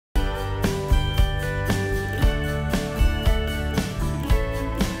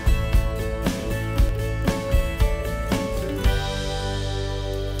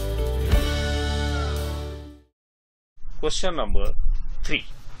question number 3.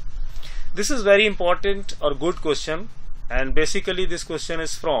 This is very important or good question, and basically this question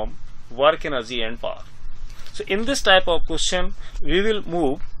is from work, energy and power. So in this type of question we will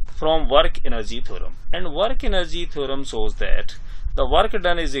move from work energy theorem, and work energy theorem shows that the work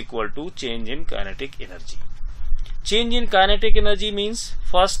done is equal to change in kinetic energy. Change in kinetic energy means,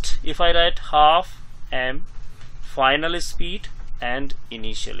 first if I write half m final speed and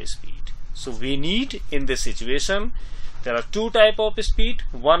initial speed. So we need, in this situation, there are two type of speed.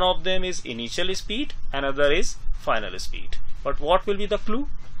 One of them is initial speed, another is final speed. But what will be the clue?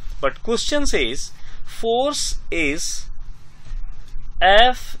 But question says force is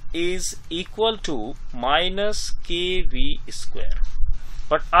F is equal to minus kV square.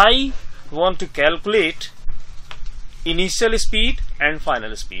 But I want to calculate initial speed and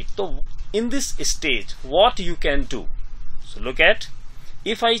final speed. So in this stage, what you can do? So look at,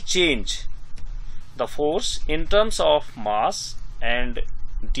 if I change the force in terms of mass and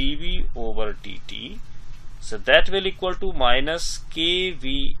dV over dt, so that will equal to minus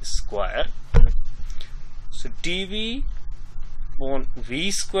kV square. So dV on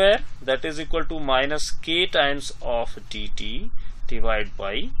V square, that is equal to minus k times of dt divided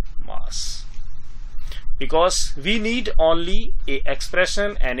by mass. Because we need only a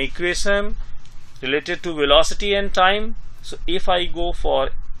expression, an equation related to velocity and time. So if I go for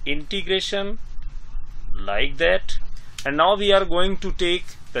integration like that, and now we are going to take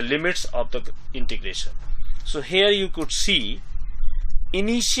the limits of the integration. So here you could see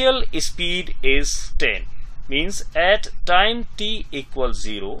initial speed is 10, means at time t equals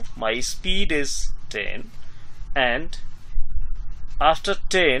 0 my speed is 10, and after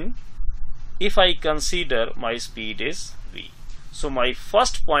 10 if I consider my speed is v. So my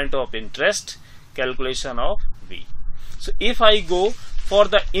first point of interest, calculation of v. So if I go for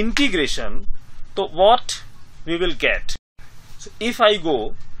the integration, so what we will get? So if I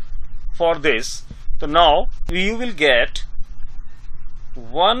go for this, so now you will get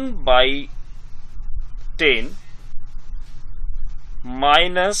 1 by 10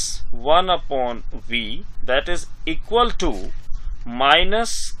 minus 1 upon v, that is equal to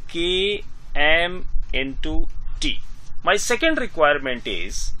minus km into t. My second requirement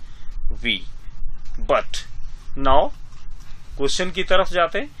is v. But now question की तरफ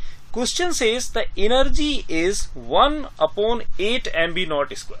जाते हैं. Question says the energy is 1 upon 8 mv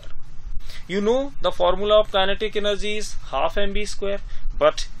naught square. You know the formula of kinetic energy is half mv square,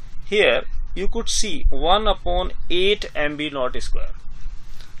 but here you could see 1 upon 8 mv naught square.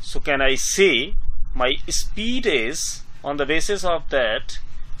 So can I say my speed is, on the basis of that,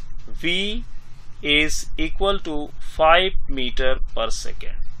 v is equal to 5 meter per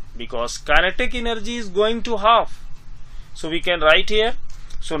second, because kinetic energy is going to half. So we can write here.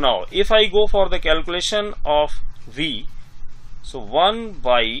 So now if I go for the calculation of v, so 1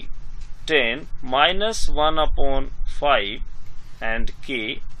 by 10 minus 1 upon 5 and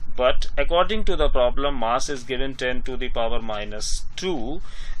k, but according to the problem mass is given 10 to the power minus 2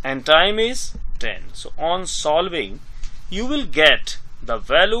 and time is 10. So on solving you will get the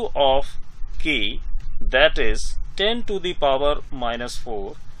value of k, that is 10 to the power minus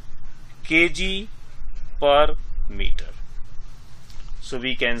 4 kg per meter. So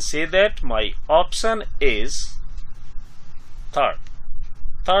we can say that my option is third.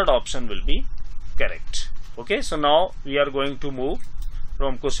 Third option will be correct. Okay, so now we are going to move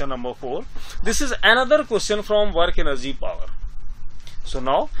from question number 4. This is another question from work, energy, power. So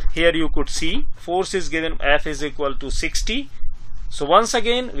now here you could see force is given, F is equal to 60. So once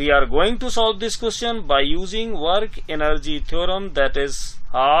again we are going to solve this question by using work energy theorem, that is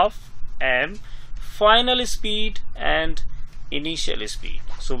half m final speed and initial speed.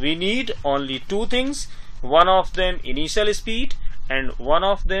 So we need only two things, one of them initial speed and one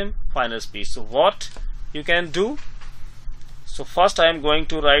of them final speed. So what you can do? So first I am going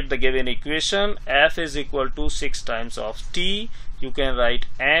to write the given equation. F is equal to 6 times of t. You can write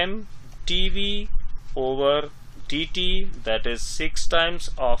m dv over dt, that is 6 times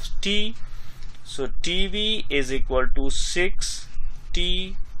of t. So dv is equal to 6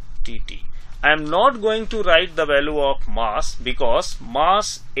 t dt. I am not going to write the value of mass because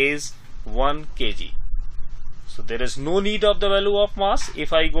mass is 1 kg. So there is no need of the value of mass.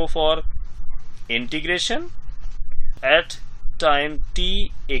 If I go for integration at time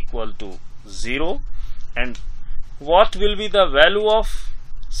t equal to 0, and what will be the value of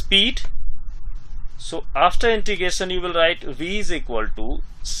speed? So after integration you will write v is equal to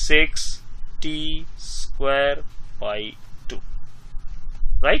 6 t square by 2,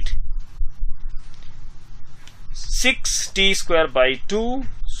 right? 6 t square by 2,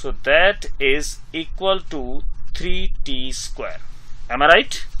 so that is equal to 3t square. Am I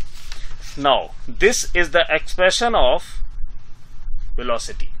right? Now this is the expression of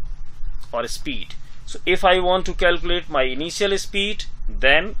velocity or speed. So if I want to calculate my initial speed,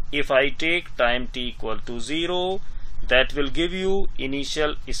 then if I take time t equal to 0, that will give you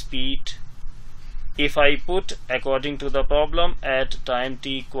initial speed. If I put according to the problem at time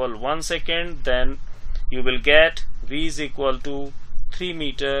t equal 1 second, then you will get v is equal to 3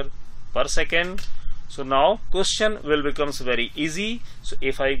 meter per second. So now question will becomes very easy. So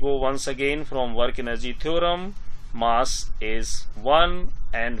if I go once again from work energy theorem, mass is 1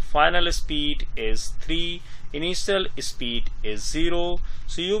 and final speed is 3, initial speed is 0.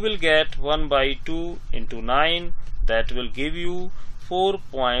 So you will get 1 by 2 into 9, that will give you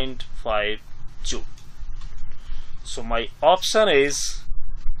 4.5 joule. So my option is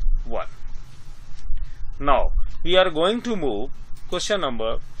 1. Now we are going to move question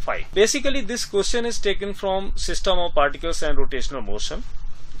number 5. Basically this question is taken from system of particles and rotational motion.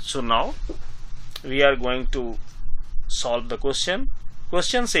 So now we are going to solve the question.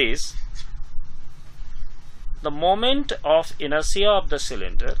 Question says the moment of inertia of the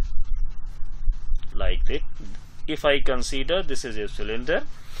cylinder, like that. If I consider this is a cylinder,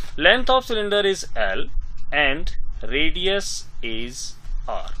 length of cylinder is L and radius is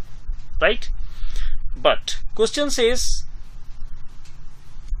R, right? But question says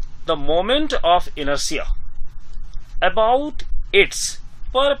the moment of inertia about its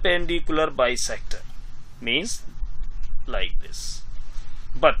perpendicular bisector, means like this.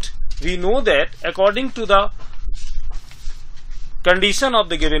 But we know that according to the condition of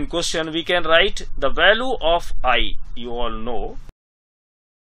the given question, we can write the value of I. You all know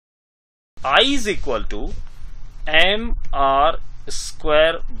I is equal to mr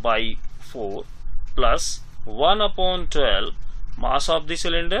square by 4 plus 1 upon 12 mass of the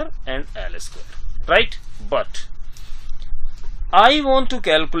cylinder and L square, right? But I want to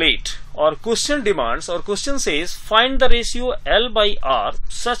calculate, or question demands, or question says find the ratio L by R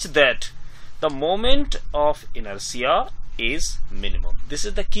such that the moment of inertia is minimum. This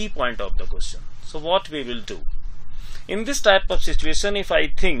is the key point of the question. So what we will do in this type of situation, if I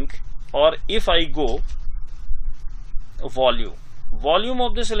think, or if I go volume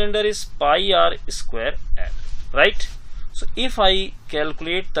of the cylinder is pi r square L, right? So if I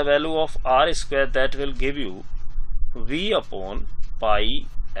calculate the value of r square, that will give you v upon pi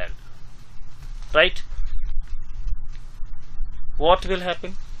L, right? What will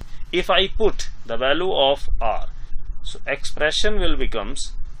happen if I put the value of r? So expression will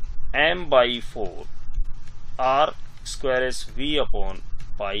becomes m by 4 r square is v upon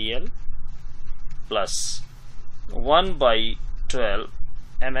pi L plus 1 by 12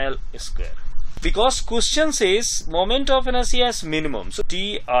 ml square. Because question says moment of inertia is minimum, so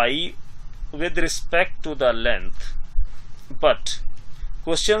ti with respect to the length, but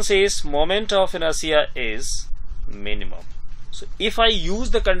question says moment of inertia is minimum. So if I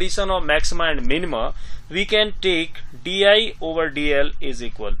use the condition of maxima and minima, we can take di over dl is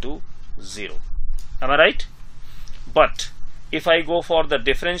equal to 0. Am I right? But if I go for the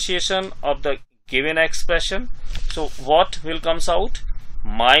differentiation of the given expression, so what will comes out?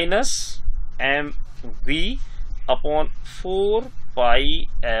 Minus mv upon 4 pi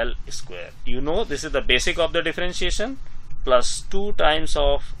L square. You know this is the basic of the differentiation, plus 2 times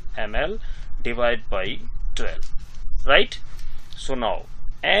of ml divided by 12, right? So now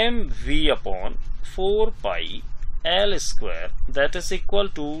mv upon 4 pi L square, that is equal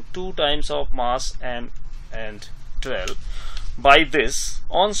to 2 times of mass m and 12. By this,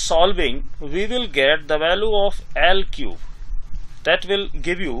 on solving, we will get the value of L cube, that will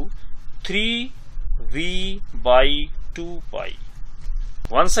give you 3v by 2 pi.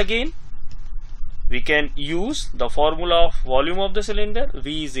 Once again, we can use the formula of volume of the cylinder.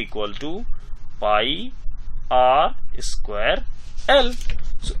 V is equal to pi r square L.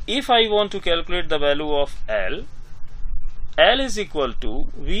 So if I want to calculate the value of L, L is equal to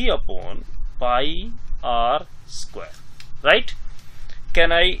V upon pi r square, right?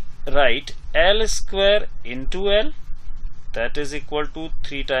 Can I write L square into L? That is equal to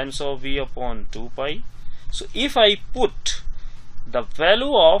 3 times of V upon 2 pi. So if I put the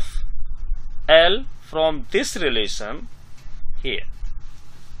value of L from this relation here,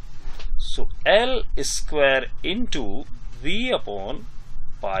 so L square into V upon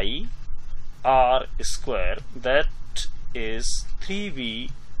pi r square, that is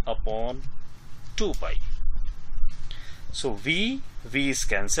 3V upon 2 pi. So V is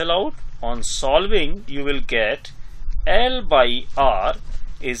cancel out. On solving, you will get L by R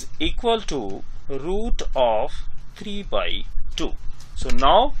is equal to root of 3 by 2. So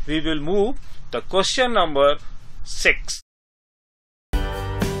now we will move the question number 6.